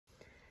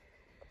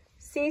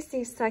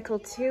CC Cycle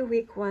 2,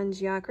 Week 1,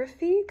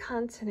 Geography,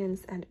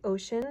 Continents and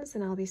Oceans,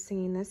 and I'll be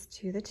singing this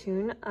to the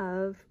tune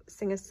of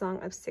Sing a Song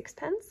of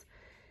Sixpence.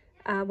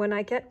 When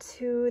I get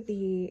to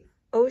the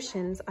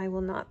oceans, I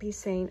will not be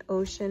saying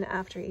ocean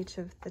after each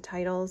of the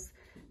titles,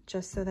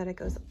 just so that it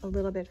goes a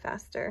little bit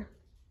faster.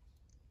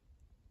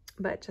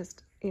 But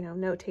just,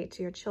 notate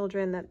to your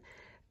children that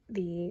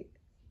the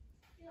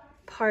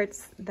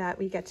parts that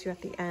we get to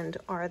at the end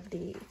are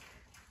the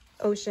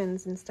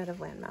oceans instead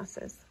of land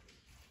masses.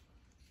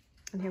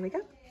 And here we go.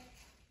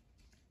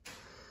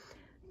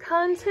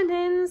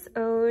 Continents,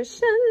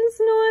 oceans,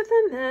 North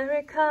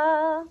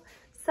America,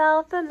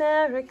 South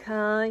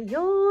America,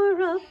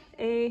 Europe,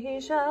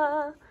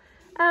 Asia,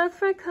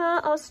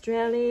 Africa,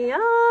 Australia,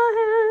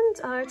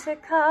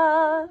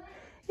 Antarctica,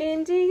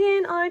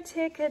 Indian,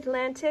 Arctic,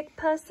 Atlantic,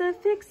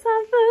 Pacific,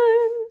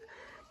 Southern,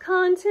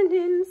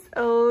 continents,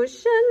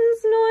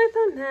 oceans,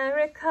 North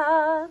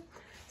America,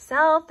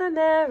 South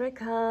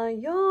America,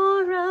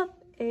 Europe,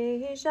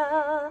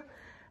 Asia,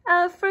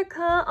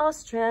 Africa,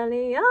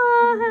 Australia,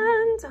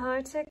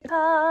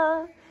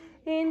 Antarctica,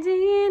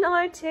 Indian,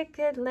 Arctic,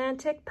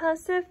 Atlantic,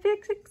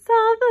 Pacific,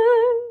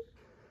 Southern.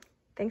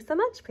 Thanks so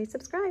much. Please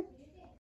subscribe.